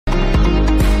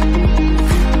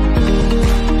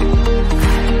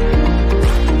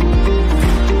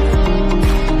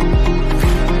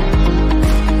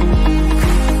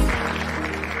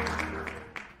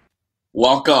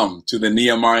Welcome to the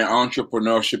Nehemiah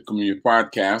Entrepreneurship Community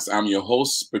Podcast. I'm your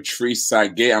host, Patrice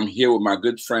Sage. I'm here with my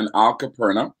good friend, Al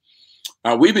Caperna.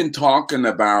 We've been talking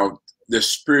about the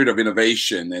spirit of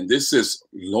innovation, and this is,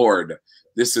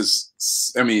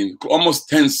 almost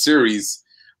 10 series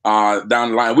down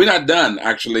the line. We're not done,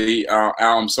 actually. Al,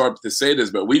 I'm sorry to say this,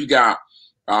 but we've got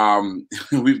 1,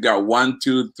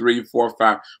 2, 3, 4,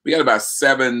 5. We got about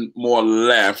 7 more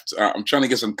left. I'm trying to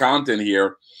get some content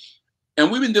here. And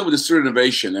we've been dealing with the spirit of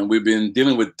innovation, and we've been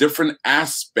dealing with different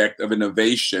aspects of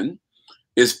innovation.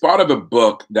 It's part of a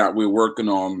book that we're working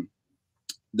on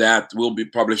that we'll be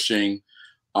publishing,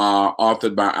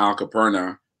 authored by Al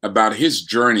Caperna, about his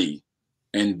journey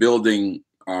in building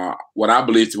what I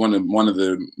believe is one of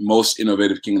the most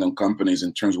innovative kingdom companies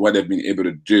in terms of what they've been able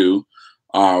to do.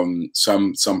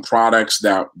 Some products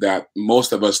that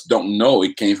most of us don't know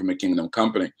it came from a kingdom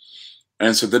company.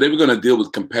 And so today we're going to deal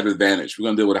with competitive advantage. We're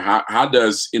going to deal with how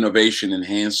does innovation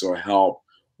enhance or help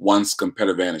one's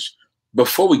competitive advantage.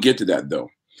 Before we get to that, though,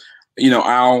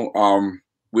 Al,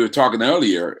 we were talking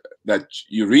earlier that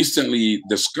you recently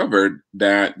discovered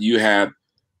that you had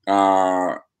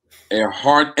a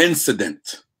heart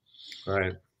incident.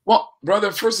 Right. Well,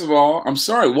 brother, first of all, I'm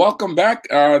sorry. Welcome back.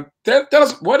 Tell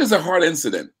us, what is a heart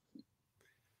incident?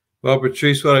 Well,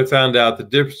 Patrice, what I found out, the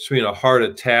difference between a heart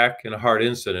attack and a heart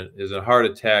incident is a heart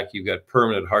attack, you've got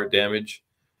permanent heart damage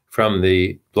from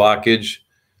the blockage.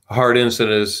 A heart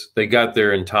incident is they got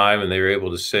there in time and they were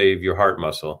able to save your heart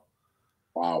muscle.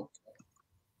 Wow.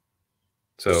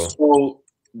 So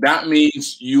that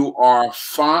means you are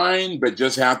fine, but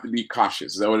just have to be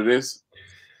cautious. Is that what it is?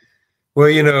 Well,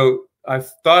 I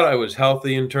thought I was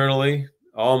healthy internally.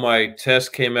 All my tests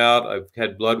came out. I've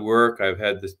had blood work. I've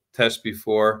had the test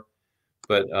before.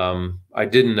 But I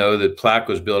didn't know that plaque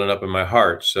was building up in my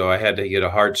heart. So I had to get a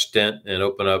heart stent and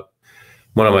open up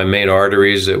one of my main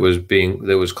arteries that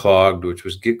was clogged, which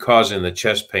was causing the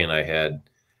chest pain I had.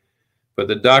 But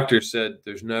the doctor said,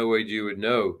 there's no way you would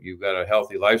know. You've got a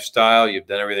healthy lifestyle. You've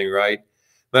done everything right.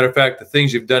 Matter of fact, the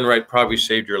things you've done right probably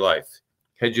saved your life.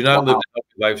 Had you not lived a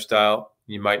healthy lifestyle,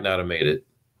 you might not have made it.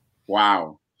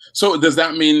 Wow. So does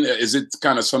that mean, is it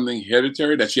kind of something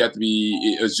hereditary that you have to be,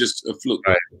 it's just a fluke?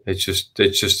 Right. It's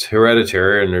just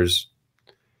hereditary. And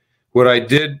what I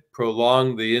did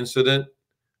prolonged the incident,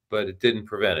 but it didn't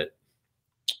prevent it.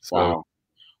 So, wow.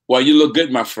 Well, you look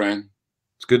good, my friend.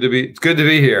 It's good to be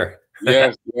here.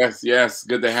 Yes.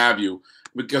 Good to have you,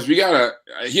 because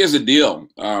here's the deal.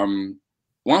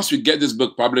 Once we get this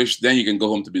book published, then you can go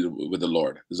home to be with the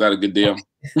Lord. Is that a good deal?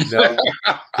 No,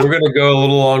 we're going to go a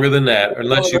little longer than that,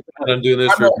 unless you plan on doing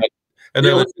this for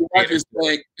your wife is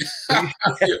like,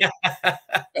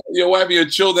 your wife, your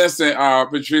children say,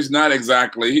 Patrice, not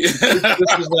exactly. This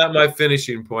is not my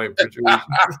finishing point, Patrice.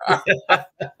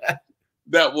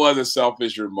 That was a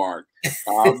selfish remark.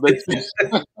 But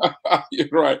you're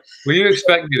right. Well, you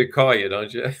expect me to call you,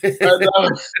 don't you?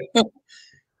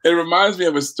 It reminds me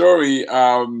of a story.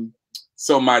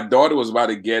 So my daughter was about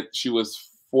to she was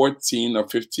 14 or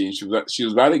 15. She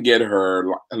was about to get her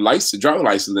driver's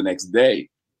license the next day.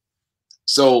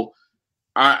 So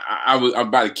I was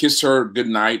about to kiss her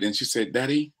goodnight, and she said,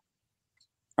 "Daddy,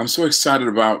 I'm so excited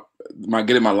about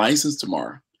getting my license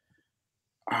tomorrow."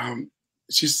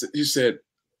 She said,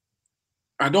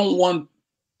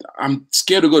 I'm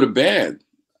scared to go to bed.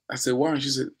 I said, "Why?" She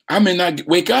said, "I may not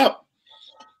wake up."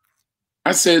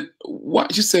 I said,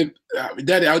 "What?" She said,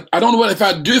 "Daddy, I don't know what if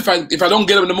I don't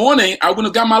get up in the morning, I wouldn't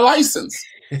have got my license."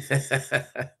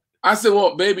 I said,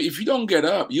 "Well, baby, if you don't get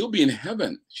up, you'll be in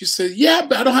heaven." She said, "Yeah,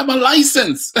 but I don't have my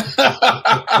license."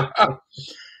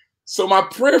 So my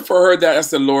prayer for her, that I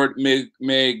said, "Lord,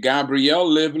 may Gabrielle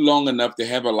live long enough to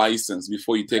have a license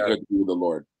before you take her to be with the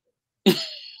Lord."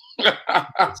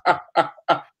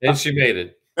 And she made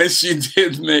it. And she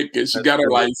did make it. She got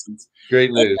her license. Great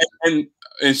news.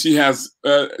 And she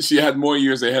had more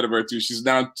years ahead of her too. She's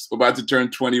now about to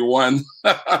turn 21.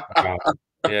 Wow.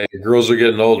 Yeah, your girls are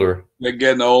getting older. They're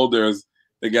getting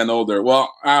older.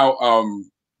 Well, on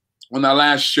our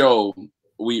last show,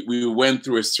 we went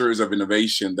through a series of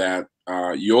innovation that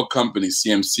your company,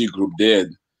 CMC Group,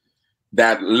 did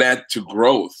that led to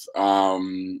growth.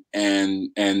 And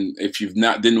if you've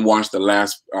didn't watch the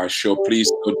last show,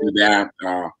 please go do that.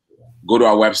 Go to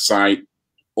our website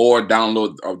or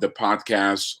download the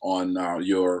podcast on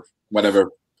your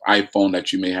whatever iPhone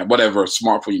that you may have, whatever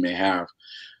smartphone you may have,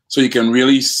 so you can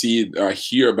really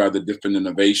hear about the different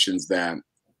innovations that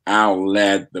Al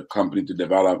led the company to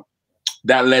develop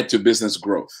that led to business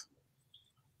growth.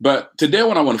 But today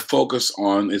what I want to focus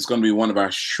on is going to be one of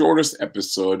our shortest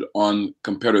episodes on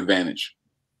competitive advantage.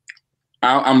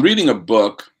 I'm reading a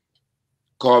book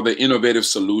called The Innovative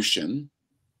Solution,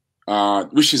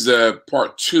 which is a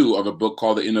part 2 of a book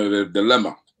called The Innovative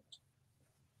Dilemma.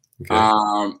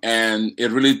 Okay. And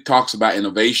it really talks about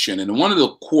innovation. And one of the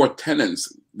core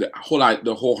tenets, the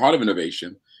whole heart of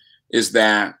innovation, is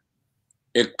that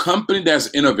a company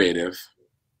that's innovative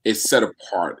is set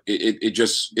apart.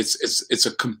 It's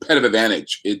a competitive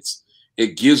advantage.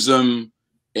 It gives them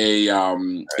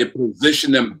it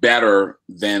positions them better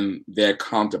than their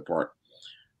counterpart.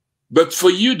 But for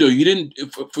you, though,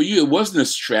 it wasn't a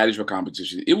strategy for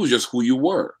competition. It was just who you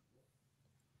were.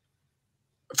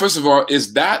 First of all,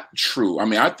 is that true? I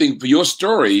mean, I think for your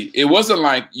story, it wasn't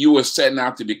like you were setting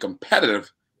out to be competitive.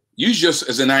 You just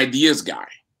as an ideas guy.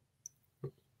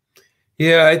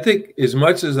 Yeah, I think as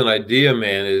much as an idea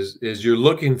man is you're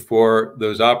looking for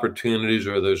those opportunities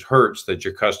or those hurts that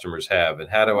your customers have, and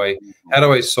how do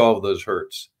I solve those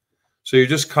hurts? So you're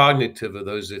just cognitive of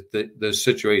those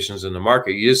situations in the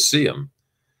market. You just see them.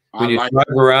 When you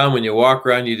drive around, when you walk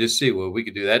around, you just see, well, we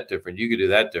could do that different. You could do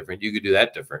that different. You could do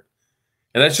that different.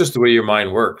 And that's just the way your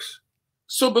mind works.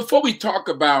 So before we talk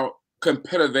about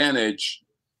competitive advantage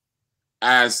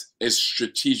as a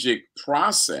strategic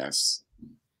process,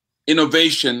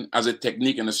 innovation as a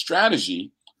technique and a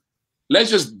strategy, let's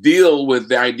just deal with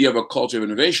the idea of a culture of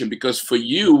innovation, because for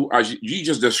you, as you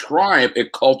just described, a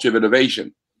culture of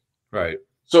innovation. Right.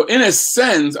 So in a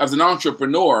sense, as an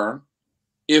entrepreneur,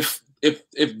 if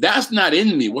that's not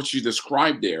in me, what you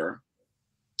described there,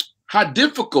 how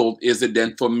difficult is it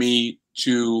then for me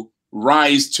to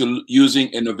rise to using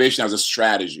innovation as a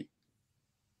strategy?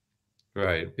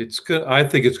 Right. I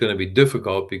think it's going to be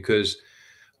difficult because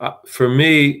for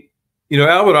me,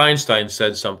 Albert Einstein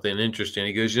said something interesting.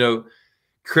 He goes,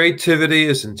 creativity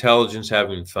is intelligence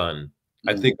having fun. Mm-hmm.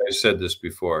 I think I said this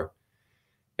before.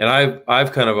 And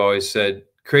I've kind of always said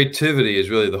creativity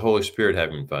is really the Holy Spirit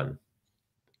having fun.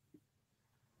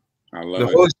 I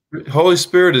love it. Holy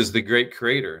Spirit is the great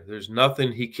creator. There's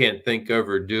nothing he can't think of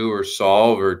or do or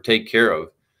solve or take care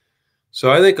of.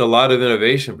 So I think a lot of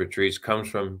innovation, Patrice, comes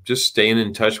from just staying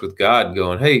in touch with God and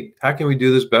going, hey, how can we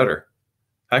do this better?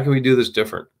 How can we do this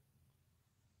different?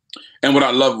 And what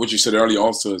I love what you said earlier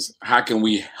also is, how can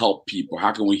we help people?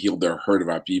 How can we heal the hurt of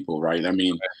our people, right? I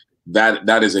mean,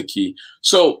 that is a key.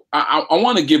 So I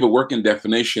want to give a working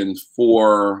definition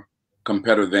for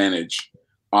competitive advantage.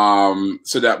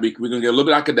 So that we can get a little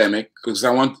bit academic, because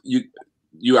I want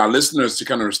you, our listeners, to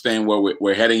kind of understand where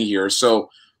we're heading here. So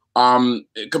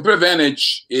competitive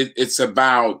advantage, it's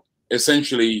about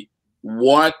essentially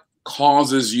what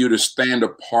causes you to stand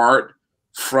apart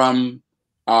from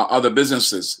other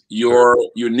businesses, your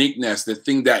uniqueness, the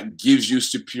thing that gives you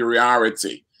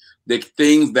superiority, the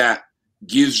thing that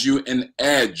gives you an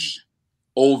edge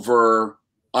over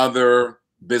other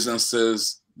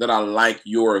businesses that are like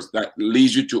yours, that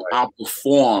leads you to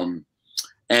outperform.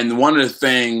 And one of the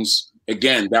things,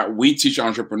 again, that we teach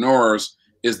entrepreneurs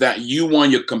is that you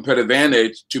want your competitive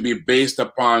advantage to be based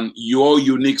upon your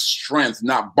unique strength,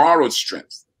 not borrowed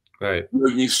strength. Right. Your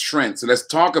unique strength. So let's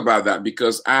talk about that,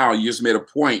 because Al, you just made a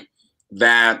point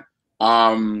that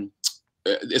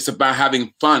it's about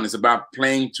having fun. It's about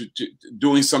playing to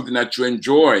doing something that you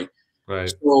enjoy.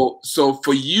 Right. So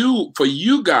for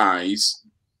you guys,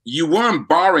 you weren't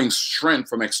borrowing strength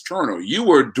from external. You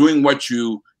were doing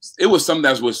it was something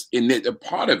that was innate, a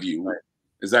part of you. Right?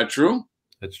 Is that true?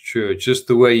 That's true. It's just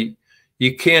the way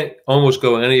you can't almost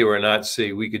go anywhere and not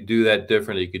see, we could do that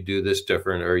different. You could do this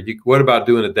different. Or what about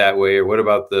doing it that way? Or what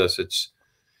about this?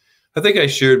 I think I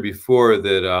shared before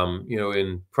that,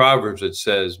 in Proverbs, it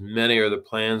says, many are the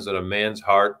plans in a man's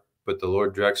heart, but the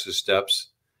Lord directs his steps.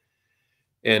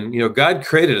 And, God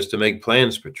created us to make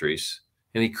plans, Patrice.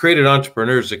 And he created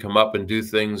entrepreneurs to come up and do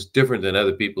things different than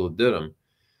other people who did them.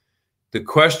 The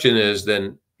question is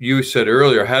then, you said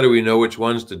earlier, how do we know which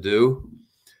ones to do?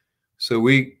 So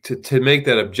to make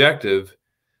that objective,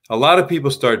 a lot of people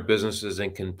start businesses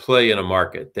and can play in a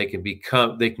market. They can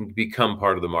become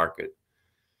part of the market.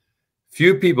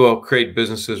 Few people create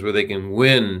businesses where they can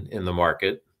win in the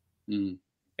market. Mm.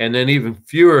 And then even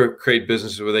fewer create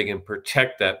businesses where they can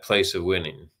protect that place of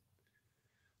winning.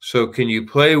 So can you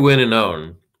play, win, and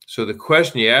own? So the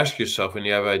question you ask yourself when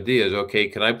you have ideas, okay,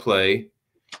 can I play?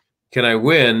 Can I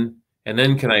win? And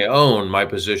then can I own my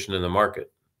position in the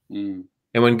market? Mm.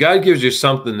 And when God gives you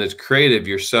something that's creative,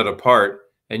 you're set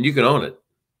apart and you can own it.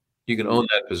 You can own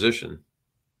that position.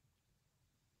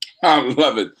 I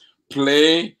love it.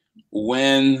 Play,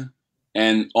 win,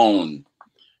 and own.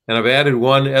 And I've added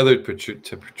one other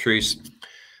to Patrice.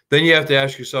 Then you have to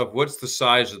ask yourself, what's the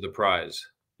size of the prize?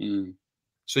 Mm.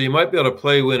 So you might be able to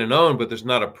play, win, and own, but there's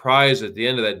not a prize at the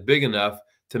end of that big enough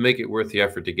to make it worth the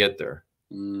effort to get there.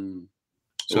 Mm.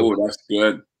 So Oh, that's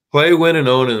good. play, win, and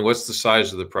own, and what's the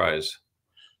size of the prize?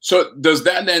 So does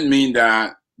that then mean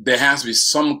that there has to be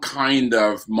some kind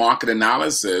of market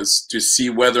analysis to see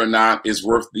whether or not it's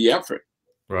worth the effort?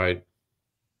 Right.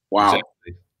 Wow.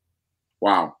 Exactly.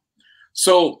 Wow.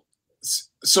 So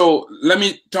let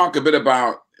me talk a bit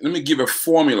about, let me give a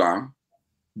formula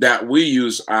that we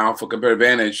use for competitive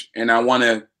advantage, and I want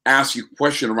to ask you a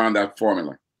question around that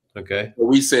formula. Okay. So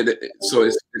we said so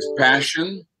it's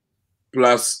passion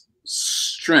plus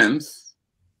strength,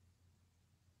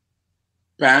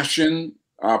 passion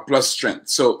plus strength.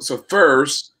 So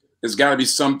first, it's got to be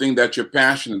something that you're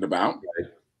passionate about, right.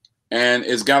 And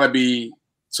it's got to be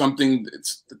something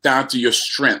that's down to your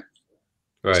strength.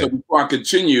 Right. So before I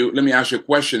continue, let me ask you a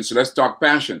question. So let's talk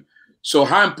passion. So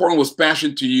how important was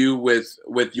passion to you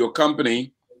with your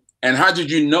company, and how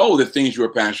did you know the things you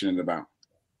were passionate about?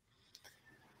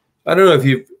 I don't know if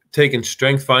you've taken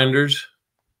Strength Finders,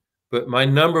 but my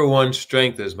number one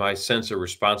strength is my sense of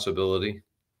responsibility.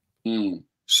 Mm.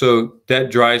 So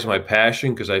that drives my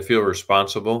passion because I feel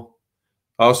responsible.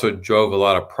 Also drove a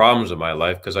lot of problems in my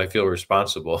life because I feel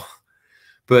responsible.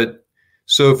 But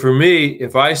so for me,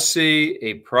 if I see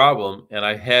a problem and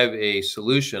I have a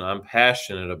solution I'm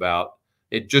passionate about,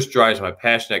 it just drives my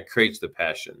passion. That creates the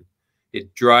passion.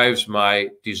 It drives my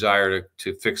desire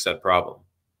to fix that problem.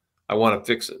 I want to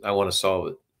fix it. I want to solve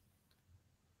it.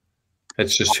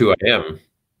 That's just who I am.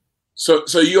 So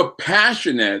you're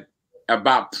passionate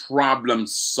about problem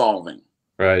solving.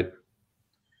 Right.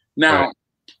 Now,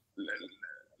 right.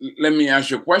 Let me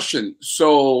ask you a question.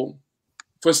 So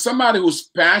for somebody who's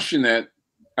passionate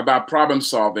about problem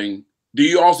solving, do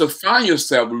you also find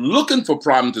yourself looking for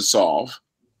problem to solve,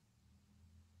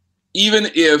 even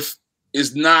if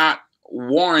it's not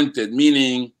warranted,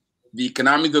 meaning the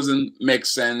economic doesn't make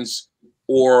sense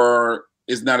or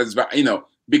is not as,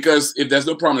 because if there's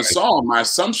no problem to solve, my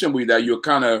assumption would be that you're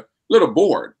kind of a little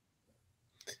bored.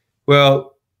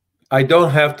 Well, I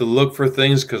don't have to look for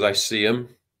things because I see them.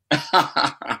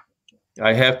 What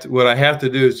I have to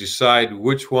do is decide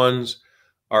which ones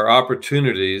are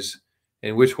opportunities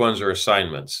and which ones are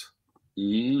assignments.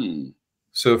 Mm.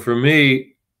 So for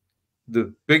me,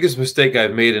 the biggest mistake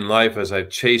I've made in life is I've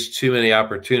chased too many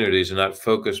opportunities and not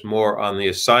focused more on the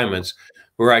assignments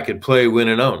where I could play, win,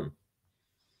 and own.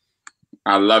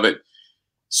 I love it.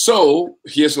 So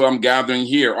here's what I'm gathering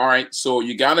here. All right. So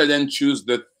you got to then choose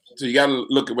so you got to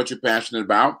look at what you're passionate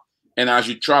about. And as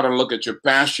you try to look at your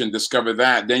passion, discover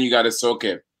that, then you got to say,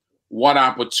 okay, what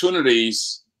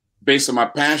opportunities based on my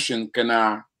passion can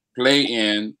I play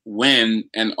in, win,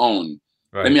 and own?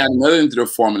 Right. Let me add another into the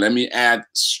formula. Let me add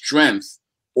strength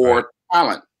or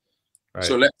talent. Right.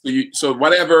 So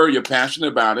whatever you're passionate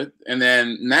about it. And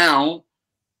then now,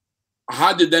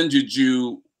 how did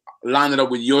you line it up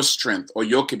with your strength or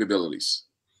your capabilities?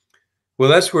 Well,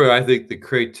 that's where I think the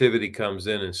creativity comes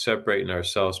in and separating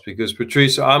ourselves, because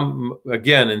Patrice, I'm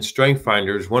again in Strength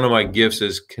Finders, one of my gifts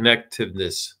is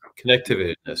connectiveness.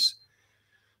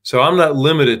 So I'm not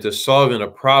limited to solving a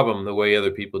problem the way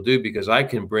other people do, because I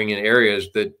can bring in areas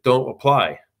that don't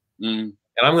apply. And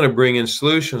I'm going to bring in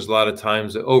solutions a lot of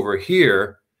times over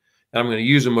here, and I'm going to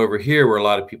use them over here where a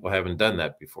lot of people haven't done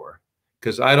that before,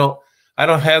 because I don't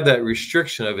have that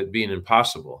restriction of it being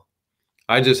impossible.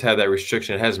 I just have that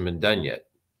restriction. It hasn't been done yet.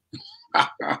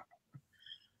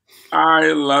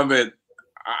 I love it.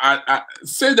 I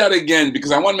say that again,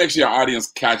 because I want to make sure your audience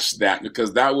catch that,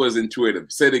 because that was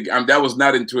intuitive. Say it again. That was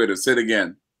not intuitive. Say it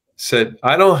again. Said,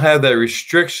 I don't have that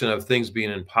restriction of things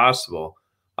being impossible.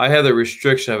 I have the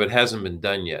restriction of it hasn't been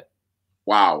done yet.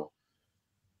 Wow.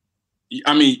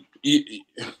 I mean,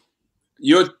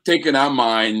 you're taking our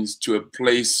minds to a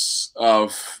place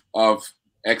of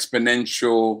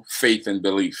exponential faith and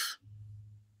belief.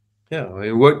 Yeah,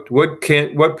 I mean,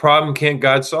 what problem can't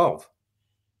God solve?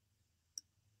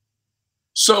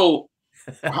 So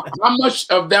how much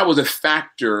of that was a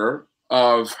factor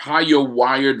of how you're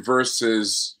wired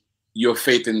versus your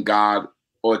faith in God,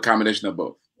 or a combination of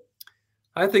both?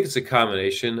 I think it's a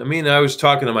combination. I mean, I was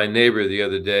talking to my neighbor the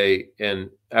other day, and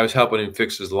I was helping him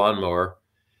fix his lawnmower.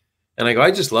 And I go,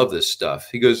 I just love this stuff.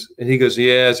 He goes,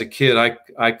 yeah, as a kid,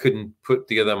 I couldn't put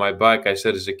together my bike. I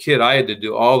said, as a kid, I had to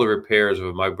do all the repairs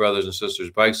of my brothers and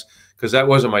sisters' bikes because that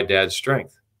wasn't my dad's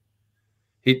strength.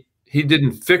 He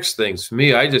didn't fix things. For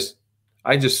me, I just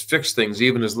fixed things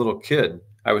even as a little kid.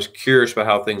 I was curious about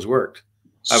how things worked.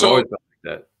 I've always been like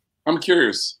that. I'm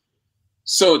curious.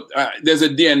 So there's a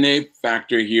DNA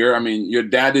factor here. I mean, your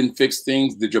dad didn't fix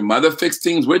things. Did your mother fix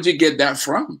things? Where'd you get that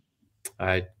from?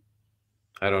 I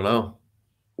don't know.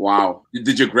 Wow.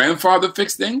 Did your grandfather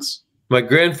fix things? My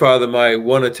grandfather, my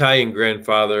one Italian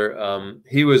grandfather,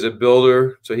 he was a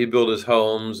builder. So he built his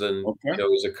homes and Okay. he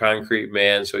was a concrete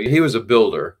man. So he was a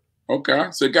builder. Okay.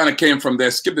 So it kind of came from there.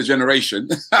 Skip the generation.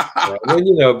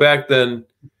 Well, back then,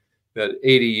 that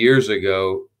 80 years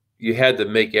ago, you had to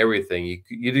make everything.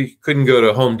 You couldn't go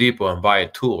to Home Depot and buy a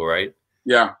tool, right?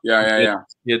 Yeah.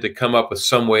 You had to come up with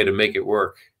some way to make it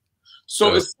work.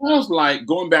 So it sounds like,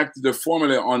 going back to the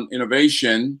formula on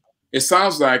innovation, it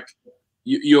sounds like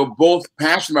you're both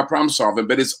passionate about problem solving,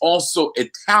 but it's also a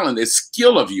talent, a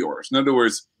skill of yours. In other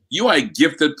words, you are a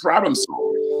gifted problem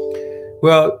solver.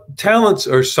 Well, talents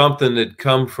are something that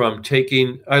come from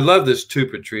taking. I love this too,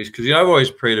 Patrice, because I've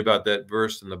always prayed about that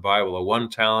verse in the Bible: a 1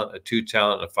 talent, a 2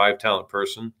 talent, a 5 talent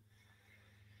person.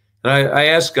 And I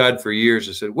asked God for years.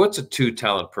 I said, "What's a 2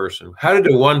 talent person? How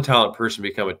did a 1 talent person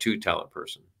become a 2 talent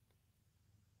person?"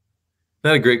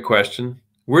 Not a great question.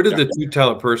 Where did the 2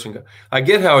 talent person go? I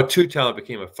get how a 2 talent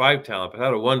became a 5 talent, but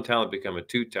how did 1 talent become a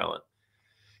 2 talent?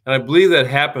 And I believe that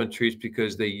happened, Patrice,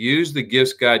 because they used the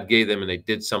gifts God gave them and they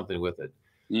did something with it.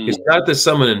 It's not that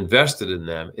someone invested in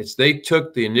them. It's they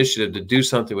took the initiative to do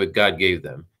something what God gave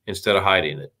them instead of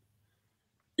hiding it.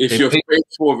 If you're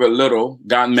faithful over little,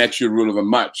 God makes you rule over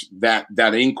much. That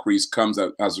increase comes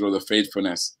as a result of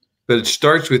faithfulness. But it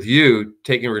starts with you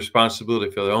taking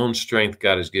responsibility for the own strength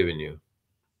God has given you.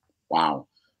 Wow.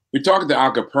 We talked to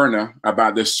Al Caperna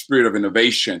about the spirit of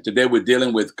innovation. Today, we're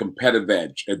dealing with competitive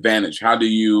advantage. How do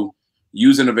you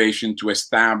use innovation to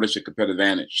establish a competitive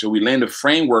advantage? So we laid the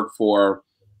framework for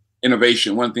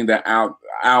innovation. One thing that Al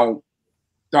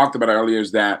talked about earlier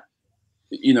is that,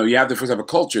 you have to first have a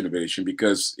culture innovation,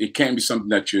 because it can't be something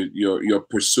that you're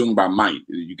pursuing by might.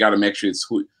 You got to make sure it's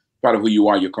part of who you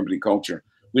are, your company culture.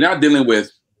 We're not dealing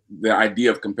with the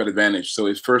idea of competitive advantage. So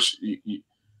it's first,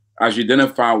 as you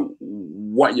identify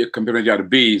what your competitive advantage got to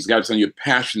be, it's got to be something you're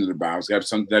passionate about. It's got to be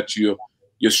something that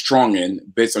you're strong in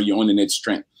based on your own innate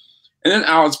strength. And then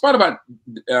as part of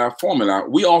our formula,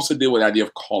 we also deal with the idea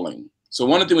of calling. So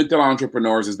one of the things we tell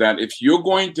entrepreneurs is that if you're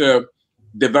going to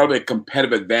develop a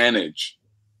competitive advantage,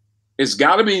 it's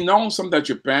got to be known something that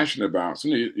you're passionate about,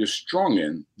 something you're strong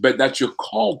in, but that you're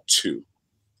called to.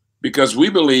 Because we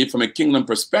believe, from a kingdom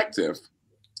perspective,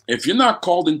 if you're not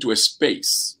called into a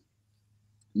space,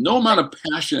 no amount of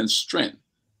passion and strength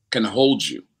can hold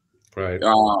you. Right.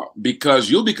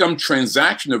 Because you'll become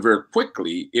transactional very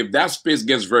quickly if that space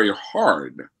gets very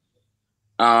hard.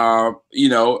 And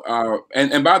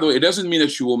by the way, it doesn't mean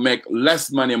that you will make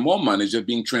less money and more money. It's just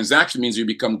being transactional means you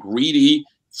become greedy,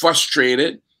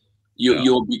 frustrated.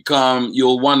 You'll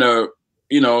want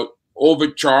to,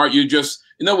 overcharge.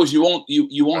 In other words, you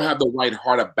won't have the right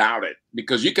heart about it,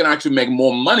 because you can actually make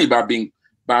more money by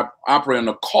operating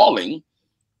a calling.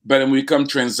 But when we become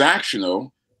transactional,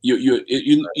 you're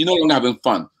no longer having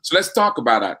fun. So let's talk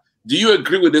about that. Do you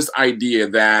agree with this idea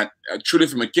that truly,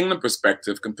 from a kingdom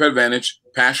perspective, competitive advantage,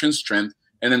 passion, strength,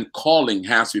 and then calling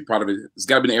has to be part of it? It's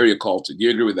got to be an area called to. Do you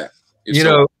agree with that?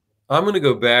 I'm going to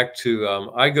go back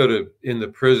to I go in the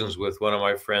prisons with one of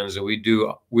my friends, and we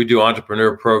do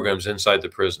entrepreneur programs inside the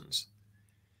prisons.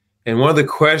 And one of the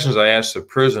questions I ask the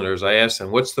prisoners, I ask them,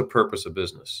 "What's the purpose of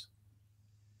business?"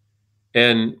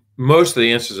 And most of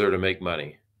the answers are to make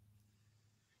money.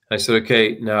 I said,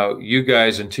 "Okay, now you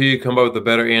guys, until you come up with a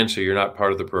better answer, you're not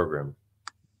part of the program.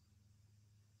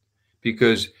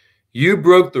 Because you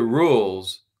broke the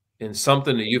rules in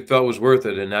something that you felt was worth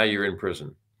it, and now you're in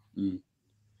prison."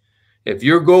 If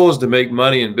your goal is to make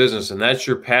money in business, and that's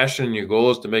your passion, and your goal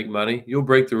is to make money, you'll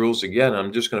break the rules again.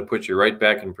 I'm just going to put you right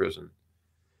back in prison.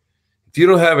 If you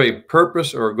don't have a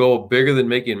purpose or a goal bigger than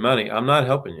making money, I'm not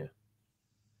helping you.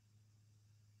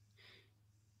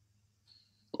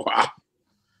 Wow.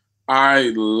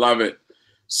 I love it.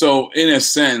 So in a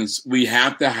sense, we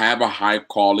have to have a high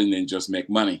calling and just make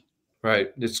money.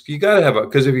 Right. You got to have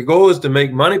because if your goal is to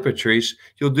make money, Patrice,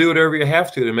 you'll do whatever you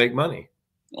have to make money.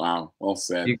 Wow. Well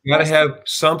said. You got to have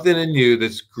something in you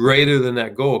that's greater than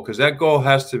that goal, because that goal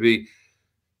has to be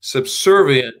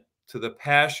subservient to the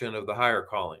passion of the higher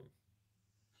calling.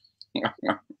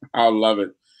 I love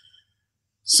it.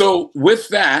 So with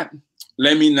that,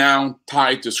 let me now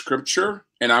tie it to scripture,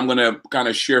 and I'm going to kind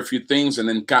of share a few things and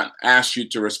then kind of ask you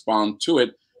to respond to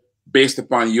it based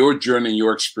upon your journey and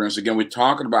your experience. Again, we're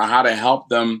talking about how to help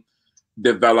them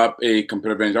develop a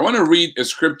competitive advantage. I want to read a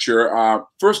scripture,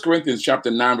 1 Corinthians chapter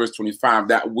 9, verse 25,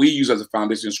 that we use as a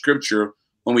foundation of scripture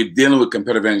when we're dealing with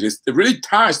competitive advantage. It really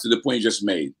ties to the point you just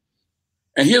made.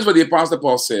 And here's what the Apostle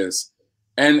Paul says: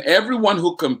 "And everyone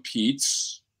who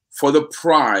competes for the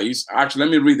prize," actually,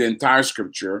 let me read the entire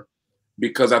scripture,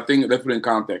 because I think let's put it in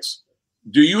context.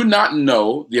 "Do you not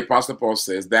know," the Apostle Paul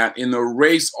says, "that in the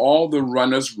race all the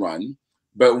runners run,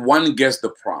 but one gets the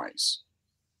prize.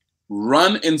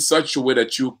 Run in such a way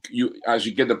that you as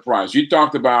you get the prize. You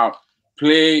talked about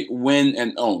play, win,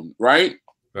 and own, right?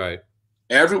 Right.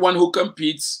 Everyone who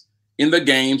competes in the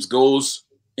games goes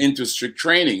into strict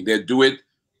training. They do it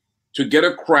to get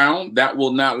a crown that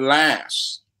will not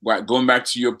last. Right? Going back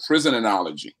to your prison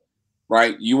analogy,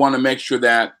 right? You want to make sure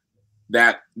that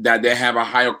they have a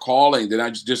higher calling. They're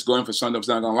not just going for something that's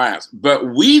not going to last.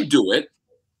 But we do it,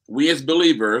 we as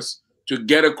believers, to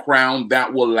get a crown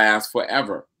that will last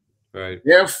forever. Right.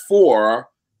 Therefore,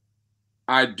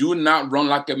 I do not run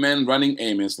like a man running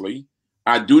aimlessly.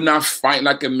 I do not fight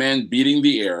like a man beating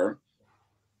the air.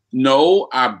 No,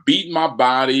 I beat my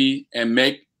body and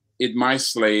make it my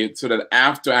slave, so that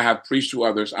after I have preached to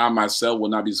others, I myself will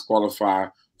not be disqualified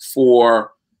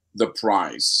for the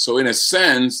prize. So in a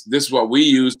sense, this is what we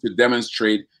use to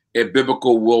demonstrate a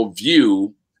biblical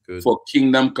worldview for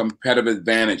kingdom competitive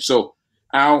advantage. So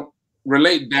I'll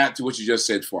relate that to what you just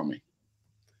said for me.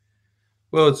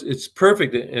 Well, it's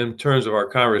perfect in terms of our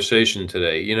conversation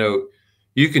today. You know,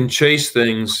 you can chase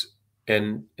things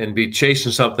and be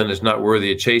chasing something that's not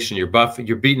worthy of chasing. You're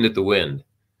beating at the wind.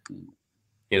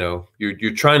 You know,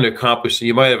 you're trying to accomplish.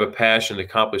 You might have a passion to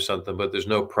accomplish something, but there's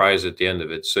no prize at the end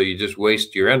of it. So you just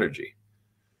waste your energy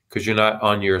because you're not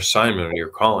on your assignment or your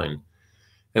calling.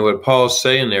 And what Paul's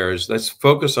saying there is, let's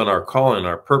focus on our calling,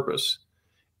 our purpose.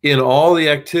 In all the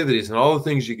activities and all the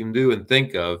things you can do and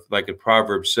think of, like a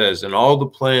proverb says, and all the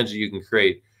plans that you can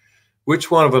create,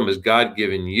 which one of them is God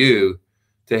giving you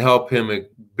to help him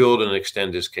build and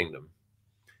extend his kingdom?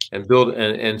 And build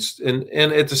and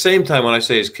at the same time, when I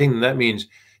say his kingdom, that means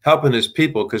helping his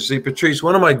people. Because see, Patrice,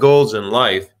 one of my goals in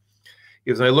life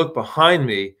is when I look behind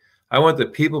me, I want the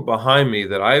people behind me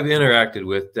that I've interacted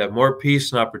with to have more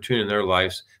peace and opportunity in their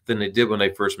lives than they did when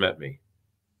they first met me.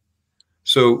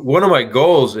 So one of my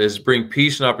goals is bring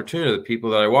peace and opportunity to the people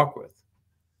that I walk with.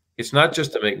 It's not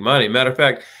just to make money. Matter of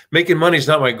fact, making money is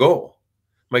not my goal.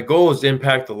 My goal is to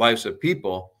impact the lives of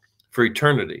people for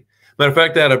eternity. Matter of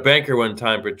fact, I had a banker one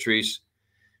time, Patrice.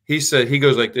 He said, he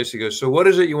goes like this. He goes, so what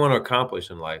is it you want to accomplish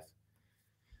in life?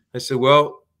 I said,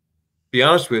 well, be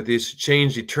honest with you, it's to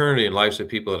change eternity in lives of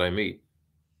people that I meet.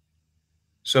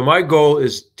 So my goal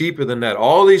is deeper than that.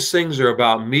 All these things are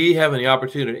about me having the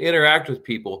opportunity to interact with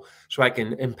people so I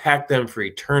can impact them for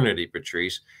eternity,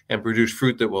 Patrice, and produce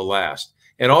fruit that will last.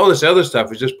 And all this other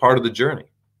stuff is just part of the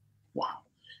journey. Wow.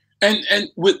 And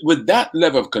with that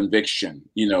level of conviction,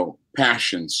 you know,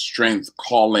 passion, strength,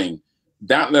 calling,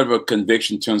 that level of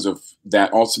conviction in terms of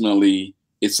that ultimately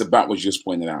it's about what you just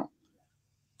pointed out.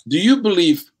 Do you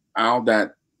believe, Al,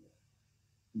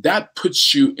 that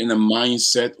puts you in a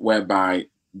mindset whereby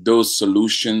those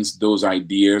solutions, those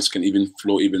ideas can even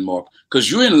flow even more? Because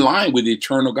you're in line with the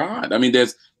eternal God. I mean,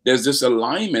 there's this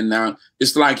alignment now.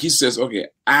 It's like he says, okay,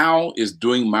 Al is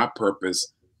doing my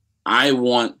purpose. I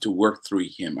want to work through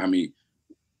him. I mean,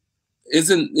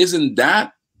 isn't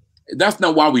that's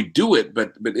not why we do it,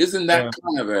 but isn't that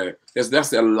kind of that's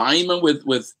the alignment with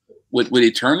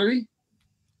eternity?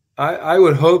 I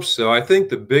would hope so. I think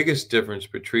the biggest difference,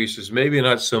 Patrice, is maybe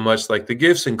not so much like the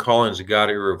gifts and callings of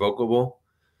God are irrevocable.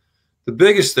 The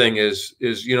biggest thing is,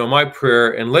 you know, my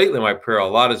prayer, and lately my prayer a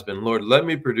lot has been, Lord, let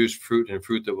me produce fruit and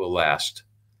fruit that will last.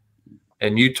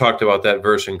 And you talked about that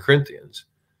verse in Corinthians.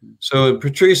 So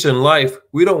Patrice, in life,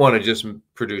 we don't want to just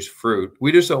produce fruit.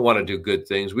 We just don't want to do good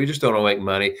things. We just don't want to make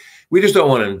money. We just don't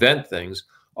want to invent things.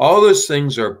 All those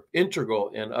things are integral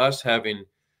in us having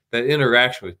that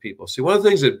interaction with people. See, one of the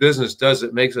things that business does,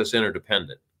 it makes us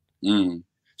interdependent.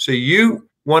 So you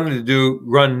wanted to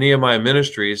run Nehemiah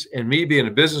Ministries, and me being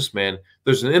a businessman,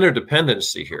 there's an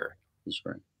interdependency here. That's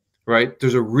right. Right?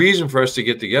 There's a reason for us to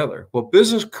get together. Well,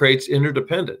 business creates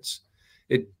interdependence.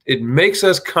 It makes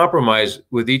us compromise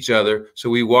with each other so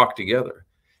we walk together.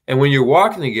 And when you're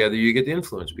walking together, you get to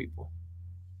influence people.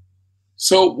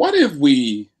 So what if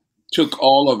we took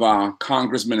all of our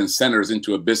congressmen and senators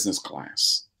into a business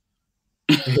class?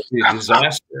 It'd be a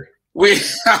disaster. we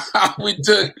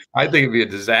took. I think it'd be a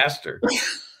disaster.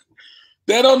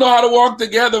 They don't know how to walk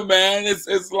together, man.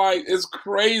 It's like, it's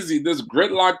crazy. This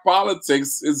gridlock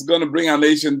politics is going to bring our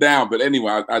nation down. But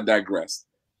anyway, I digress.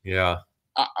 Yeah.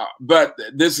 But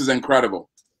this is incredible.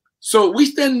 So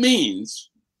which then means,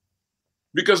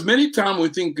 because many times we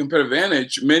think competitive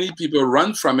advantage, many people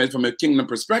run from it from a kingdom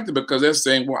perspective because they're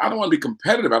saying, well, I don't want to be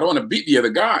competitive. I don't want to beat the other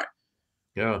guy.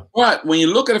 Yeah. But when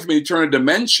you look at it from an eternal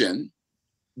dimension,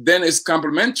 then it's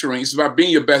complementary. It's about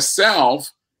being your best self.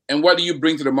 And what do you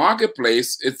bring to the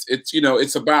marketplace? It's you know,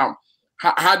 it's about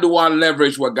how do I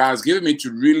leverage what God's given me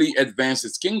to really advance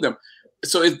his kingdom?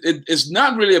 So it's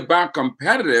not really about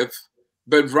competitive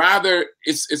but rather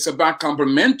it's about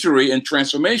complementary and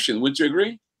transformation. Would you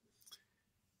agree?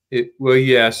 Well,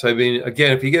 yes. I mean,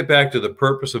 again, if you get back to the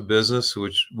purpose of business,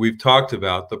 which we've talked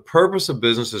about, the purpose of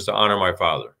business is to honor my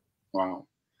father. Wow.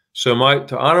 So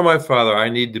to honor my father, I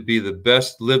need to be the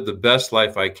best, live the best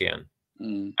life I can.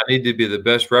 I need to be the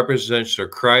best representation of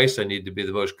Christ. I need to be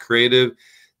the most creative,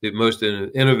 the most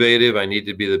innovative. I need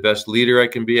to be the best leader I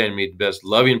can be. I need the best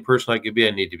loving person I can be.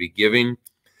 I need to be giving.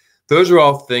 Those are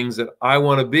all things that I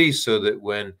want to be, so that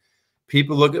when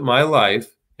people look at my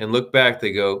life and look back,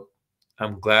 they go,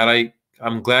 I'm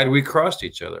glad we crossed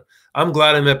each other. I'm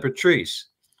glad I met Patrice.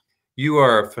 You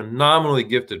are a phenomenally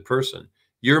gifted person.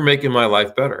 You're making my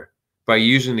life better by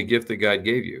using the gift that God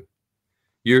gave you.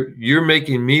 You're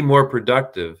making me more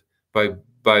productive by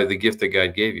the gift that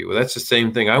God gave you. Well, that's the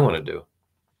same thing I want to do.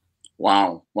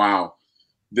 Wow. Wow.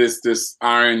 This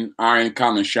iron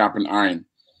common sharpen iron.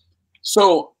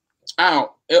 So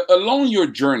Al, along your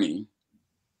journey,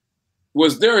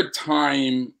 was there a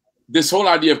time, this whole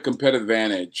idea of competitive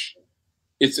advantage,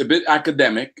 it's a bit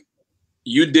academic.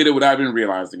 You did it without even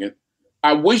realizing it.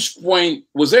 At which point,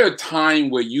 was there a time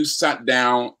where you sat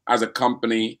down as a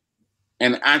company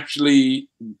and actually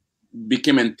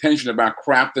became intentional about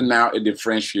crafting out a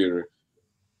differentiator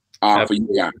for you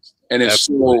guys? And if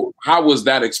so, how was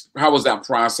that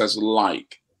process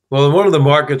like? Well, in one of the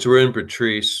markets we're in,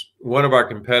 Patrice, one of our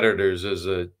competitors is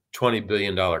a $20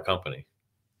 billion company.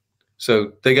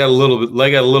 So they got a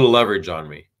little leverage on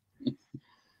me.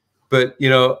 But,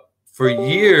 for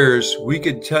years, we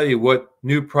could tell you what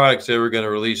new products they were going to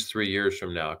release 3 years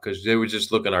from now, because they would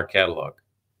just look in our catalog.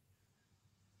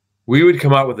 We would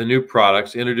come out with the new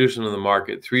products, introduce them to the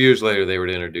market. 3 years later, they would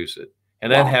introduce it.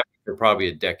 And that happened for probably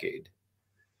a decade.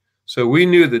 So we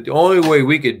knew that the only way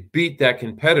we could beat that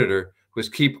competitor was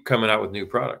keep coming out with new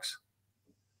products.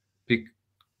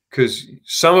 Because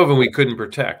some of them we couldn't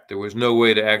protect. There was no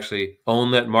way to actually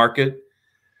own that market.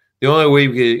 The only way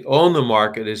we could own the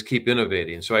market is keep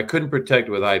innovating. So I couldn't protect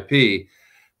it with IP,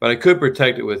 but I could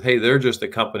protect it with, hey, they're just the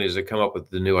companies that come up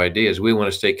with the new ideas. We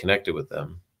want to stay connected with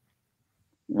them.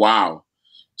 Wow.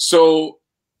 So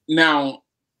now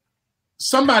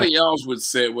somebody else would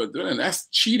say, well, that's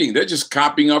cheating. They're just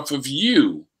copying off of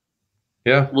you.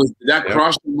 Yeah. Did that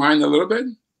cross your mind a little bit?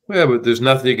 Yeah, but there's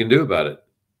nothing you can do about it.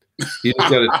 You just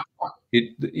got to,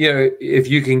 if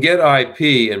you can get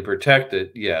IP and protect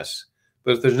it, yes.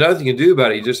 But if there's nothing you can do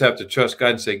about it, you just have to trust God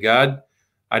and say, God,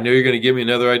 I know you're going to give me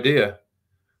another idea.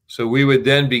 So we would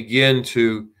then begin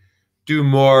to do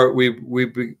more. We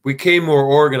became more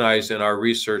organized in our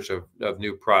research of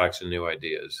new products and new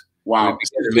ideas. Wow. We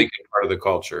began to make it part of the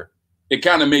culture. It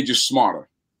kind of made you smarter.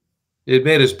 It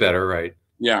made us better, right?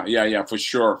 Yeah, for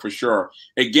sure.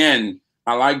 Again,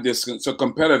 I like this. So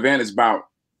competitive advantage is about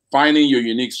finding your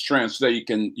unique strengths so that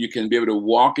you can be able to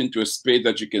walk into a space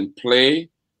that you can play,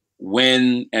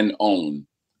 win, and own.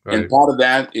 Right. And part of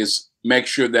that is make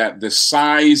sure that the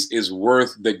size is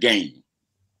worth the game.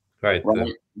 Right.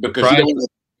 Because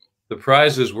the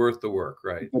prize is worth the work,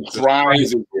 right? The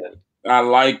prize is, I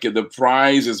like it. The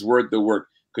prize is worth the work,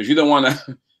 because you don't want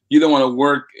to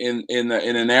work in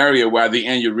an area where at the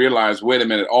end you realize, wait a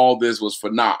minute, all this was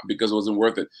for naught because it wasn't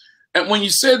worth it. And when you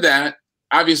said that,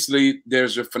 obviously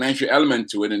there's a financial element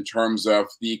to it in terms of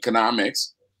the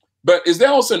economics, but is there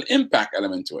also an impact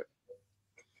element to it?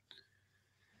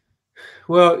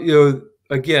 Well,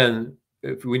 again,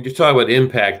 when you talk about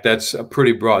impact, that's a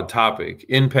pretty broad topic.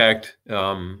 Impact,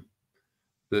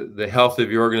 the health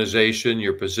of your organization,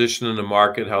 your position in the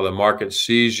market, how the market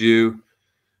sees you,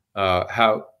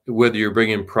 whether you're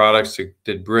bringing products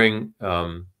that bring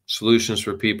solutions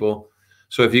for people.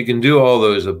 So if you can do all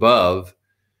those above,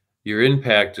 your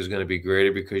impact is going to be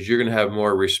greater because you're going to have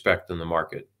more respect in the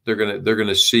market. They're going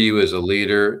to see you as a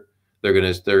leader. They're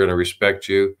going to respect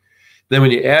you. Then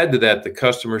when you add to that the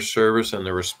customer service and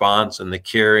the response and the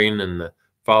caring and the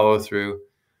follow through,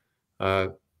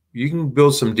 you can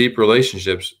build some deep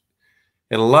relationships.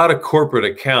 And a lot of corporate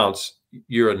accounts,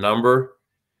 you're a number,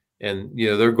 and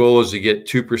their goal is to get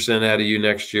 2% out of you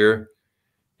next year.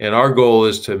 And our goal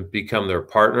is to become their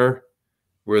partner,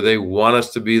 where they want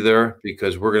us to be there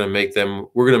because we're going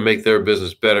to make their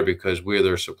business better because we're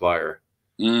their supplier.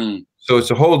 So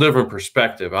it's a whole different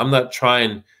perspective. I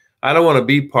don't want to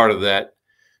be part of that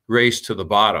race to the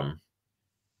bottom.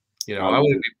 I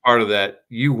want to be part of that.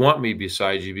 You want me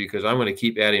beside you because I'm going to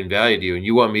keep adding value to you, and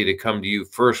you want me to come to you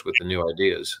first with the new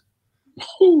ideas.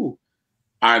 Ooh,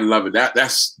 I love it.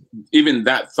 That's even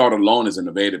that thought alone is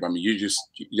innovative. I mean,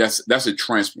 that's a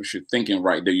transformation thinking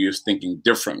right there. You're thinking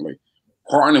differently,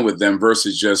 partnering with them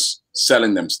versus just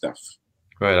selling them stuff.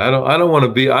 Right. I don't want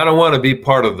to be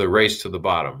part of the race to the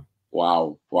bottom.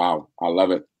 Wow. Wow. I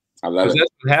love it. I love Because it.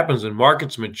 that's what happens when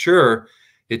markets mature.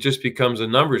 It just becomes a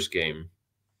numbers game.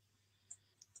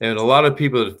 And a lot of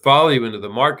people that follow you into the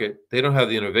market, they don't have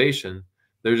the innovation.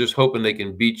 They're just hoping they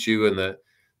can beat you, and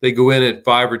they go in at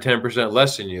 5 or 10%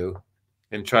 less than you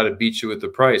and try to beat you with the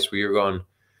price. Where you're going,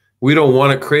 we don't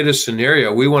want to create a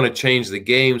scenario. We want to change the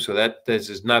game so that this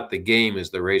is not the game, is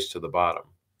the race to the bottom.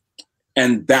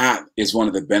 And that is one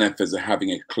of the benefits of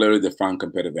having a clearly defined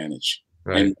competitive advantage,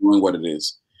 Right. and knowing what it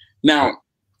is. Now,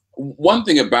 one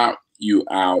thing about you,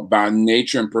 Al, about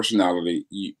nature and personality,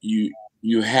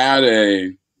 you had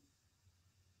a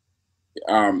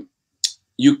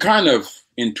you kind of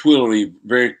intuitively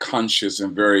very conscious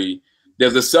and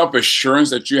there's a self-assurance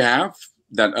that you have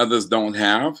that others don't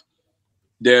have.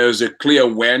 There's a clear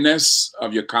awareness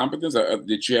of your competence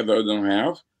that you have that others don't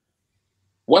have.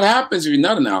 What happens if you're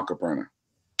not an entrepreneur?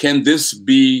 Can this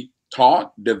be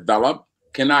taught, developed?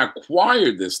 Can I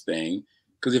acquire this thing?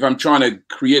 Because if I'm trying to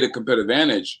create a competitive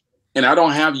advantage and I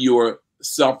don't have your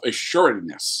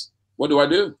self-assuredness, what do I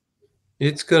do?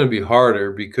 It's going to be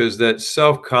harder, because that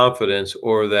self-confidence,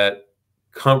 or that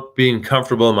being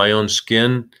comfortable in my own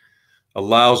skin,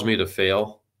 allows me to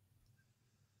fail.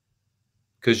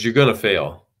 Because you're going to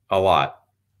fail a lot.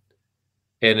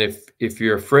 And if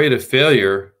you're afraid of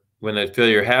failure, when that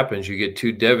failure happens, you get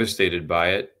too devastated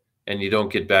by it and you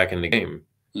don't get back in the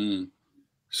game.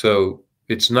 So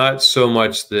it's not so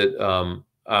much that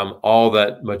I'm all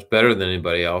that much better than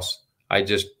anybody else. I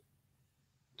just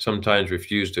sometimes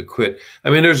refuse to quit. I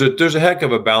mean, there's a heck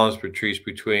of a balance, Patrice,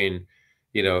 between,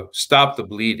 stop the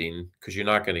bleeding because you're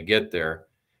not going to get there,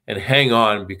 and hang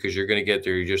on because you're going to get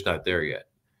there. You're just not there yet.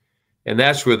 And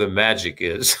that's where the magic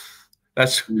is.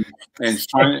 And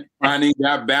finding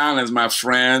that balance, my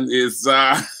friend, is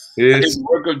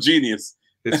work of genius.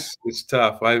 It's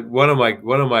tough. One of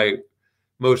my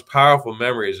most powerful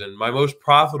memories, and my most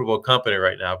profitable company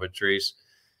right now, Patrice,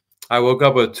 I woke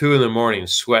up at 2 a.m.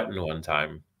 sweating one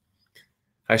time.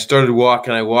 I started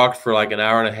walking. I walked for like an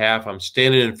hour and a half. I'm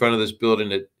standing in front of this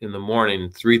building in the morning,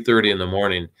 3:30 in the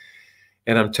morning,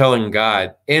 and I'm telling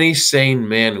God, any sane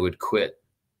man would quit.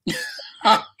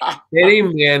 Any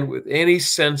man with any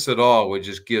sense at all would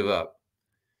just give up.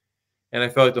 And I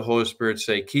felt like the Holy Spirit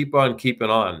say, keep on keeping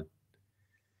on.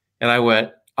 And I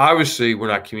went, obviously, we're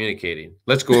not communicating.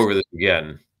 Let's go over this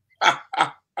again.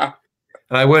 And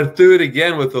I went through it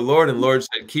again with the Lord, and the Lord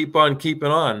said, keep on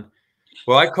keeping on.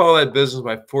 Well, I call that business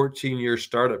my 14-year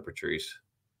startup, Patrice.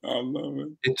 I love it.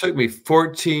 It took me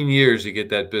 14 years to get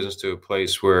that business to a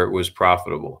place where it was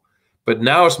profitable. But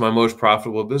now it's my most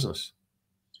profitable business.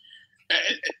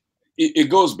 It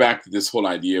goes back to this whole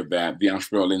idea of the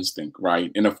entrepreneurial instinct, right?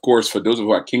 And of course, for those of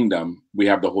our kingdom, we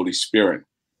have the Holy Spirit.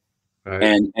 Right.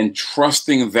 And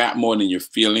trusting that more than your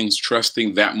feelings,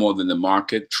 trusting that more than the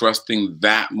market, trusting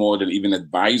that more than even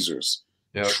advisors,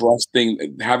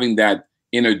 trusting, having that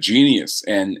inner genius.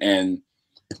 And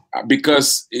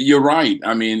because you're right.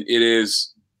 I mean,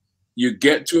 you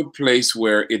get to a place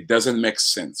where it doesn't make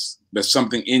sense, but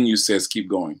something in you says, keep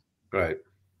going. Right.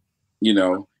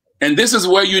 And this is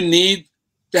where you need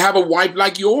to have a wife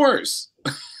like yours.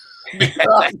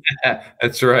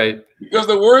 That's right. Because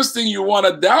the worst thing you want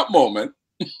at that moment,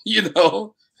 is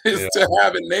to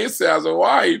have a naysayer as a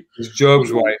wife. It's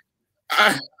Job's wife.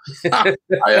 I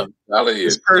am telling you.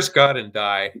 Just curse God and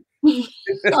die. And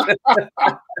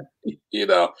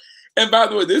by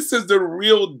the way, this is the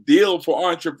real deal for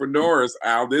entrepreneurs,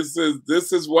 Al. This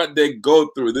is what they go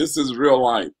through. This is real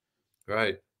life.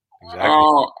 Right. Exactly.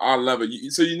 Oh, I love it.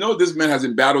 So this man has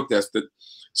been battle tested.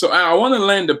 So I want to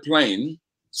land the plane.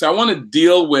 So I want to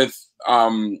deal with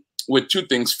two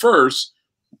things. First,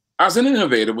 as an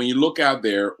innovator, when you look out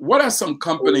there, what are some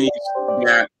companies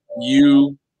that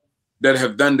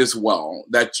have done this well,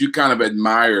 that you kind of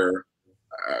admire,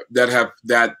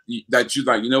 that you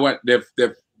like? You know what?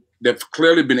 They've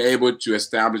clearly been able to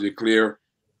establish a clear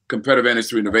competitive advantage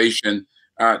through innovation.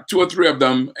 2 or 3 of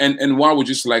them, and why would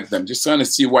you select them? Just trying to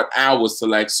see what I would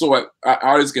select, so our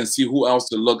artists can see who else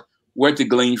to look, where to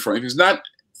glean from. If it's not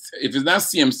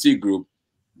CMC Group,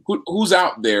 who's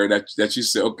out there that you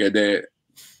say, okay, they've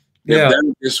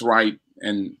done this right,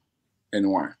 and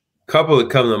why? A couple that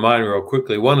come to mind real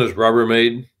quickly. One is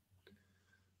Rubbermaid.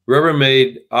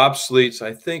 Rubbermaid obsoletes.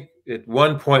 I think at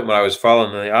one point when I was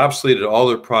following them, they obsoleted all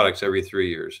their products every 3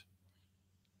 years.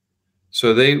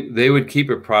 So they would keep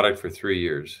a product for 3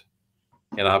 years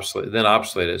and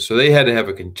obsolete it. So they had to have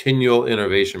a continual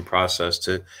innovation process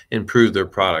to improve their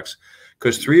products,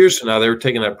 because 3 years from now they were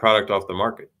taking that product off the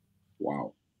market.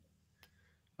 Wow.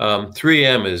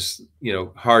 3M is,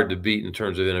 hard to beat in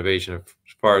terms of innovation as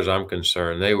far as I'm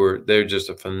concerned. They're just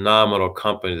a phenomenal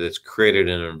company that's created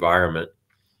an environment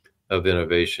of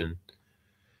innovation.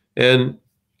 And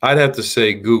I'd have to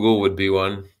say Google would be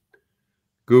one.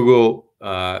 Google,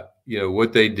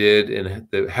 what they did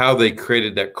and how they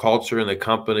created that culture in the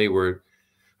company, where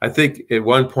I think at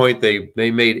one point they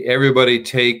made everybody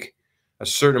take a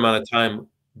certain amount of time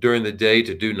during the day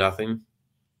to do nothing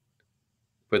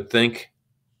but think.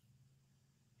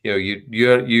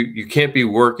 You can't be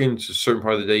working to a certain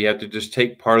part of the day. You have to just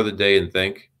take part of the day and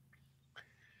think.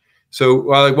 So,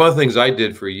 one of the things I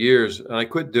did for years, and I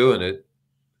quit doing it,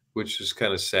 which is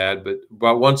kind of sad, but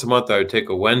about once a month I would take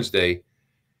a Wednesday,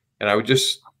 and I would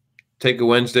just take a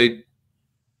Wednesday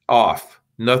off,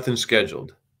 nothing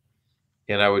scheduled.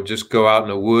 And I would just go out in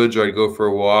the woods, or I'd go for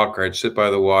a walk, or I'd sit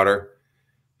by the water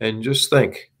and just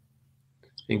think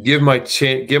and give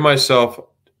myself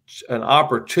an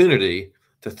opportunity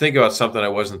to think about something I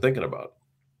wasn't thinking about.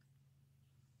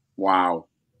 Wow.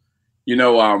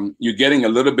 You're getting a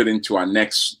little bit into our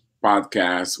next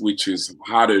podcast, which is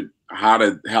how to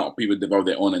help people develop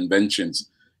their own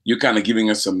inventions. You're kind of giving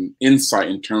us some insight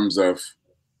in terms of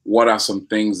what are some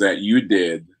things that you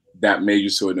did that made you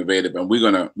so innovative, and we're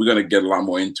gonna get a lot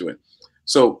more into it.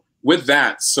 So with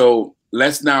that,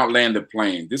 let's now land the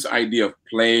plane. This idea of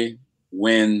play,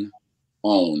 win,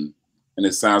 own, and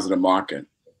the size of the market.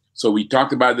 So we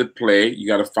talked about the play. You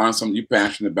got to find something you're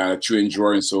passionate about, that you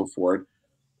enjoy, and so forth.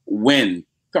 Win.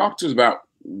 Talk to us about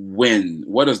win.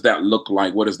 What does that look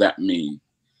like? What does that mean?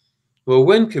 Well,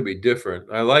 win could be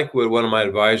different. I like what one of my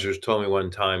advisors told me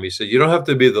one time. He said, you don't have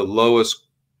to be the lowest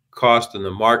cost in the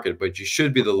market, but you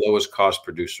should be the lowest cost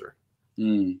producer.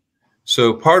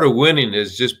 So part of winning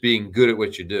is just being good at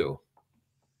what you do.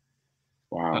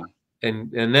 Wow.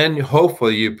 And then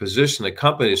hopefully you position the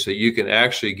company so you can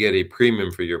actually get a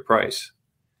premium for your price.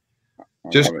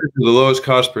 Just because you're the lowest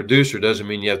cost producer doesn't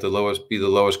mean you have to be the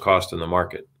lowest cost in the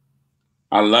market.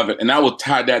 I love it. And I will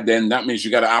tie that then. That means you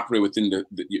got to operate within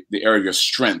the area of your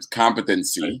strength,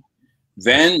 competency. Right.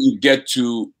 Then you get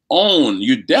to own.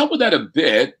 You dealt with that a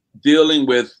bit, dealing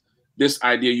with this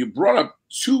idea. You brought up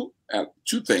two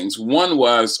things. One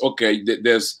was, okay, you've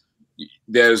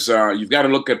got to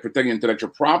look at protecting intellectual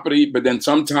property, but then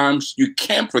sometimes you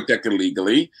can't protect it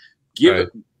legally.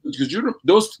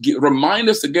 Remind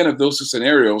us again of those two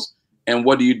scenarios, and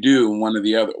what do you do one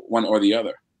or the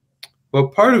other? Well,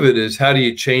 part of it is, how do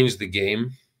you change the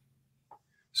game?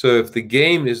 So if the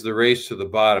game is the race to the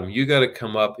bottom, you got to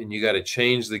come up and you got to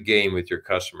change the game with your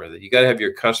customer. That you got to have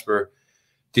your customer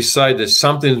decide that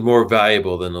something's more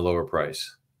valuable than the lower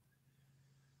price.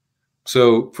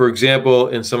 So, for example,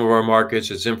 in some of our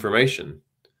markets, it's information.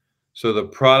 So the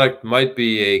product might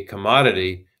be a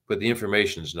commodity, but the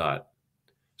information's not.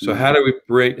 So how do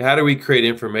we create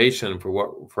information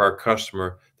for our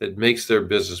customer that makes their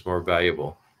business more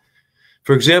valuable?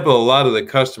 For example, a lot of the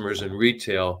customers in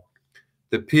retail,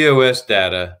 the POS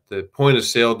data, the point of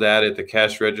sale data at the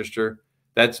cash register,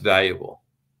 that's valuable.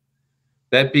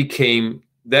 That became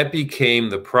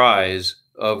the prize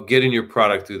of getting your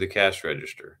product through the cash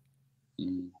register.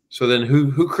 So then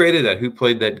who created that? Who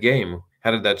played that game?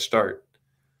 How did that start?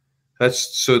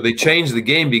 So they changed the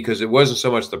game because it wasn't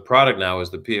so much the product now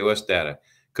as the POS data,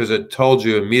 because it told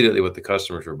you immediately what the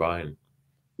customers were buying.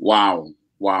 Wow.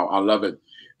 I love it.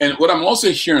 And what I'm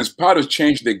also hearing is part of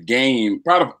changing the game,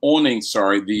 part of owning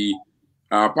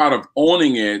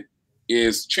it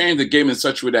is change the game in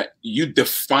such a way that you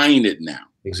define it now.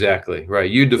 Exactly.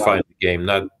 Right. You define the game,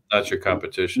 not your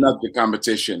competition. Not the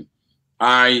competition.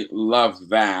 I love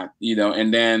that,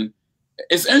 and then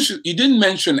it's interesting. You didn't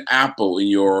mention Apple in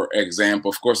your example.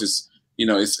 Of course, it's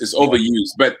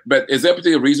overused, but is there a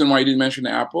particular reason why you didn't mention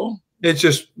Apple? It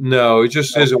just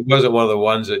says it wasn't one of the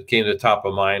ones that came to the top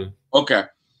of mind. Okay.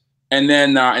 And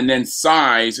then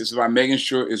size is about making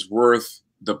sure it's worth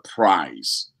the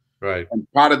price. Right. And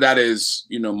part of that is,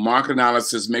 market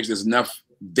analysis makes there's enough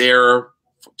there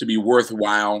to be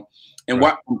worthwhile. And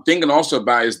what I'm thinking also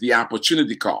about is the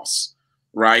opportunity cost,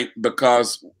 right?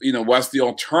 Because, what's the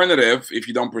alternative if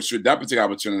you don't pursue that particular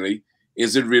opportunity?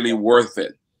 Is it really worth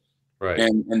it? Right.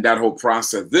 And that whole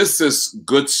process. This is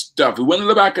good stuff. We went a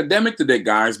little academic today,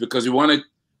 guys, because we want to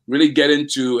really get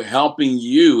into helping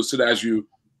you so that as you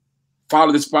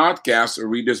follow this podcast or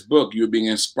read this book, you're being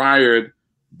inspired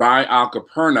by Al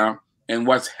Caperna and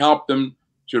what's helped them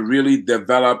to really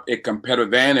develop a competitive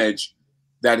advantage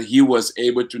that he was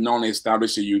able to not only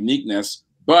establish a uniqueness,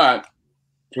 but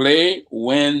play,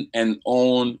 win, and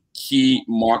own key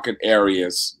market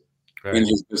areas in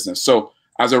his business. So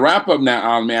as a wrap up now,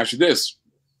 Al, may I ask you this.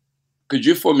 Could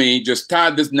you, for me, just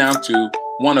tie this now to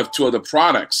one of two of the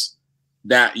products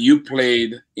that you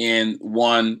played in,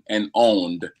 won, and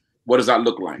owned. What does that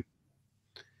look like?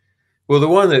 Well, the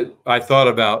one that I thought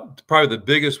about, probably the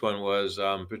biggest one was,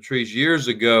 Patrice, years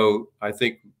ago, I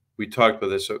think we talked about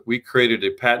this. We created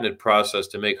a patented process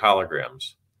to make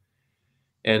holograms.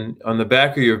 And on the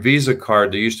back of your Visa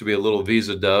card, there used to be a little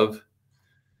Visa dove,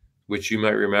 which you might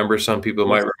remember. Some people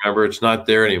might remember. It's not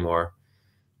there anymore.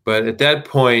 But at that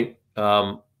point,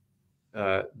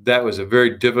 that was a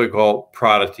very difficult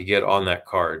product to get on that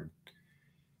card.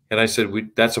 And I said,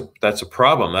 that's a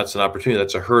problem. That's an opportunity.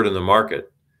 That's a hurt in the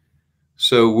market.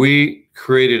 So we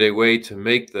created a way to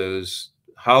make those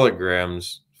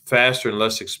holograms faster and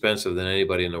less expensive than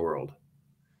anybody in the world,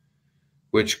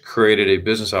 which created a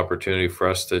business opportunity for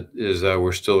us that is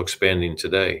we're still expanding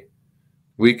today.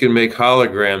 We can make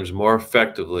holograms more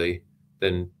effectively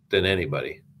than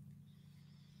anybody.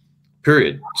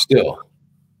 Period. Still.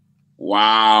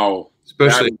 Wow.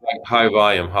 Especially high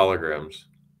volume holograms.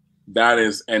 That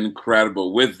is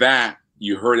incredible. With that,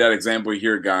 you heard that example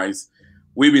here, guys.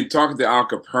 We've been talking to Al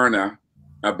Caperna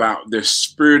about the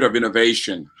spirit of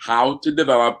innovation, how to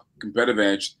develop competitive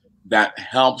edge that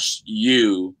helps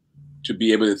you to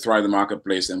be able to thrive in the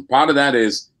marketplace. And part of that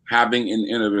is having an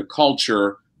innovative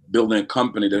culture, building a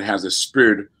company that has a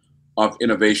spirit of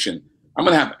innovation. I'm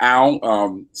going to have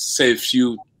Al say a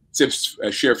few tips,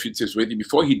 share a few tips with you.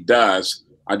 Before he does,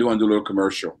 I do want to do a little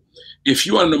commercial. If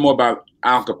you want to know more about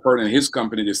Al Caperna and his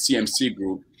company, the CMC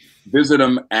Group, visit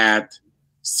him at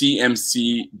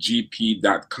cmcgp.com,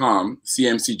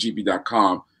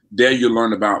 cmcgp.com. There you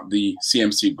learn about the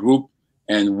CMC Group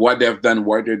and what they've done,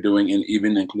 what they're doing, and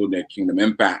even include their Kingdom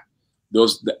Impact.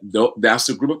 That's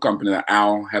the group of companies that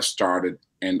Al has started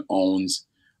and owns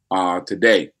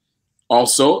today.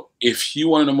 Also, if you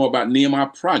want to know more about Nehemiah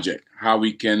Project, how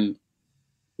we can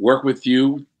work with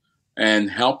you and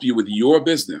help you with your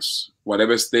business,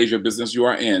 whatever stage of business you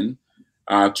are in,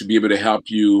 to be able to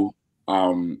help you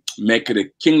make it a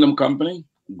kingdom company,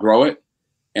 grow it,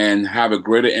 and have a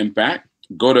greater impact,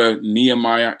 go to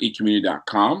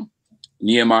NehemiahEcommunity.com.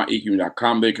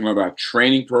 NehemiahEcommunity.com. They can learn about our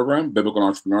training program, biblical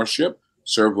entrepreneurship,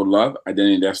 serve with love,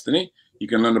 identity and destiny. You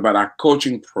can learn about our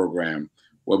coaching program,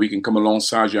 where we can come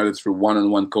alongside you either through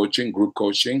one-on-one coaching, group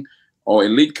coaching, or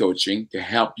elite coaching to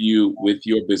help you with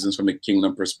your business from a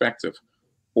kingdom perspective.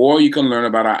 Or you can learn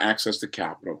about our access to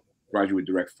capital, provide you with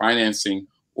direct financing,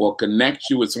 or connect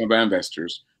you with some of our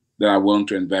investors that are willing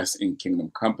to invest in kingdom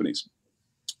companies.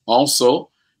 Also,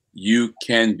 you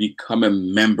can become a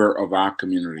member of our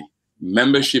community.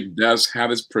 Membership does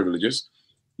have its privileges.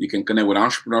 You can connect with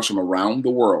entrepreneurs from around the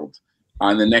world.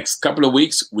 In the next couple of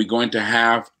weeks, we're going to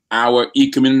have our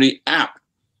eCommunity app.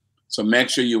 So make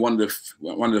sure you're one of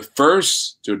the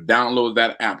first to download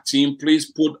that app. Team,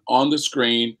 please put on the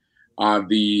screen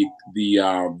the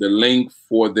link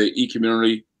for the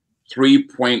eCommunity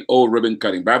 3.0 ribbon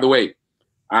cutting. By the way,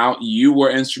 Al, you were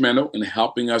instrumental in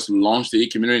helping us launch the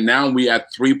eCommunity. Now we are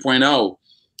at 3.0,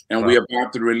 and we're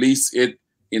about to release it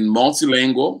in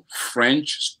multilingual,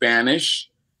 French, Spanish,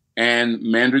 and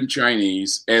Mandarin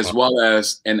Chinese, as well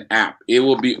as an app. It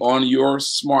will be on your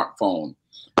smartphone.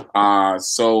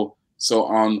 So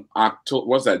on October,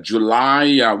 what's that?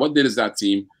 July, what date is that,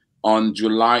 team? On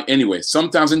July, anyway,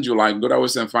 sometimes in July, go to our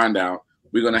website and find out.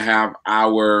 We're going to have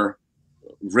our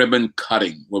ribbon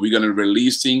cutting, where we're going to be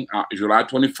releasing July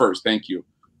 21st, thank you,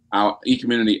 our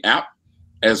eCommunity app,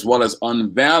 as well as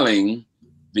unveiling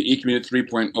the eCommunity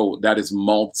 3.0 that is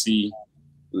multilingual.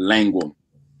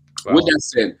 Wow. With that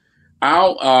said,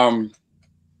 Al,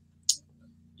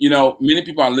 many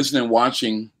people are listening and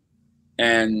watching,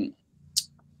 and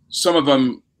some of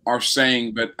them are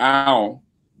saying, but Al,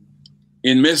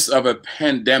 in midst of a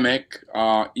pandemic,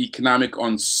 economic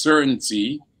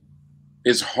uncertainty,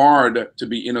 it's hard to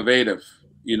be innovative.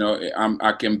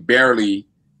 I can barely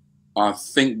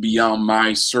think beyond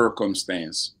my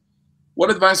circumstance. What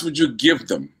advice would you give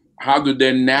them? How do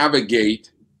they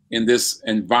navigate in this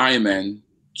environment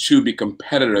to be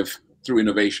competitive through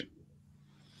innovation?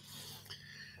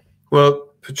 Well,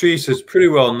 Patrice, it's pretty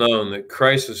well known that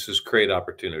crises create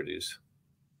opportunities.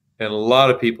 And a lot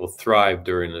of people thrived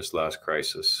during this last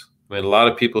crisis. I mean, a lot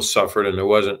of people suffered, and there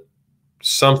wasn't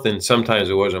sometimes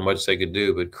there wasn't much they could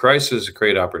do, but crises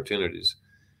create opportunities.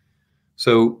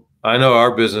 So I know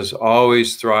our business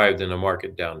always thrived in a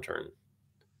market downturn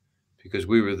because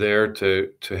we were there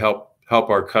to help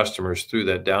our customers through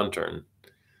that downturn.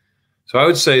 So I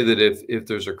would say that if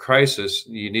there's a crisis,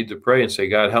 you need to pray and say,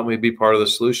 God, help me be part of the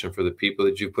solution for the people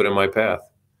that you put in my path.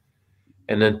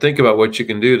 And then think about what you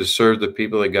can do to serve the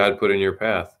people that God put in your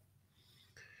path.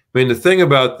 I mean, the thing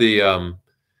about the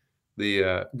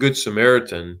Good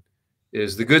Samaritan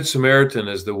is the Good Samaritan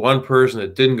is the one person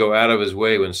that didn't go out of his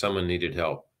way when someone needed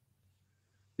help.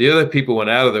 The other people went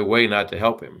out of their way not to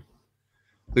help him.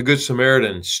 The Good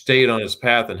Samaritan stayed on his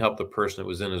path and helped the person that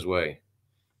was in his way.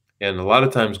 And a lot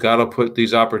of times God will put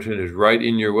these opportunities right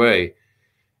in your way,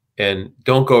 and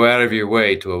don't go out of your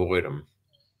way to avoid them.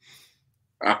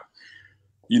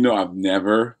 I've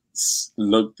never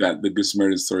looked at the Good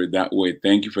Samaritan story that way.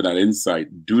 Thank you for that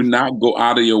insight. Do not go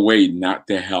out of your way not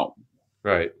to help.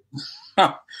 Right.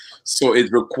 So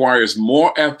it requires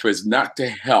more efforts not to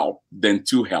help than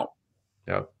to help.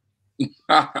 Yeah.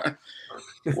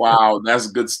 Wow, that's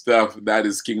good stuff. That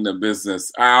is kingdom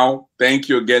business. Al, thank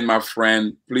you again, my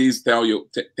friend. Please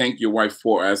thank your wife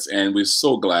for us. And we're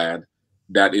so glad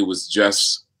that it was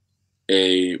just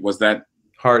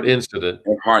heart incident.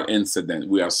 A heart incident.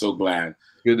 We are so glad.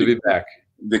 Good to be back.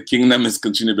 The kingdom is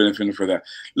continuing benefiting for that.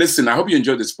 Listen, I hope you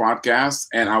enjoyed this podcast,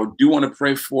 and I do want to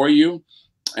pray for you.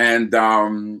 And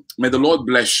may the Lord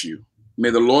bless you. May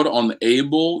the Lord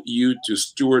enable you to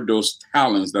steward those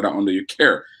talents that are under your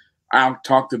care. I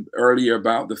talked earlier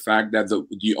about the fact that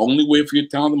the only way for your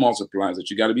talent to multiply is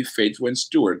that you got to be faithful and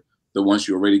steward the ones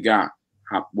you already got.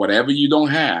 Whatever you don't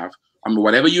have,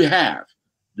 whatever you have,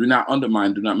 do not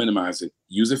undermine, do not minimize it.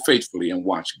 Use it faithfully and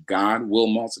watch. God will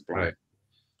multiply. Right.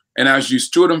 And as you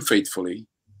steward them faithfully,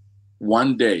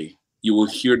 one day you will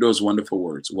hear those wonderful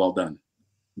words. Well done,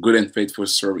 good and faithful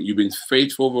servant. You've been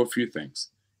faithful over a few things.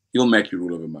 He'll make you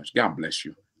rule over much. God bless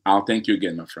you. I'll thank you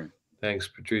again, my friend. Thanks,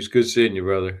 Patrice. Good seeing you,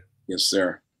 brother. Yes,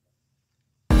 sir.